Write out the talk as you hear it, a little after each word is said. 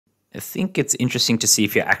I think it's interesting to see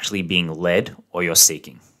if you're actually being led or you're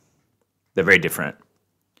seeking. They're very different.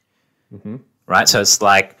 Right? So it's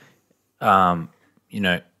like, you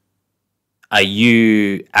know, are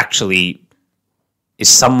you actually, is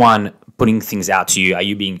someone putting things out to you? Are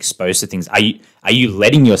you being exposed to things? Are you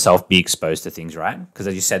letting yourself be exposed to things, right? Because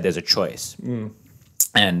as you said, there's a choice.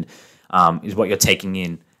 And is what you're taking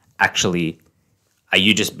in actually, are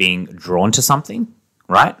you just being drawn to something,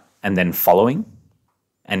 right? And then following?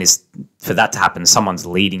 And is for that to happen, someone's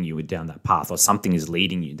leading you down that path, or something is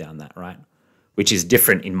leading you down that, right? Which is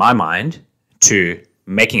different in my mind to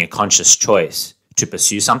making a conscious choice to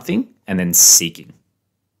pursue something and then seeking.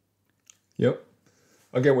 Yep.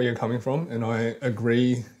 I get where you're coming from, and I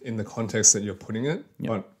agree in the context that you're putting it. Yep.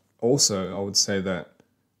 But also, I would say that,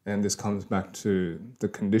 and this comes back to the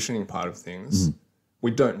conditioning part of things,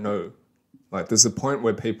 we don't know. Like, there's a point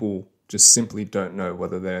where people just simply don't know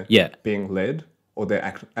whether they're being led or they're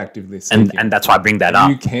actively seeking. And that's why I bring that up.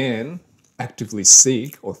 You can actively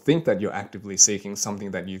seek or think that you're actively seeking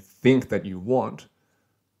something that you think that you want,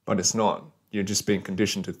 but it's not. You're just being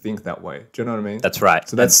conditioned to think that way. Do you know what I mean? That's right.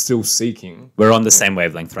 So that's still seeking. We're on the same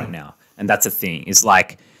wavelength right now. And that's the thing. It's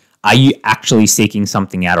like, are you actually seeking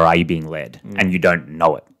something out, or are you being led and you don't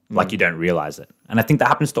know it? Like, you don't realize it. And I think that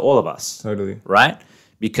happens to all of us. Totally. Right?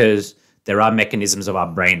 Because there are mechanisms of our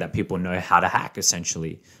brain that people know how to hack,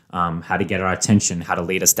 essentially, how to get our attention, how to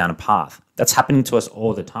lead us down a path. That's happening to us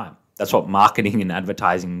all the time. That's what marketing and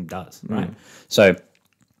advertising does, right? So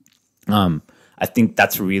I think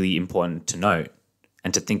that's really important to note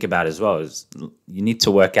and to think about as well. Is you need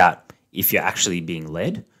to work out if you're actually being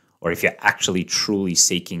led or if you're actually truly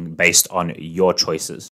seeking based on your choices.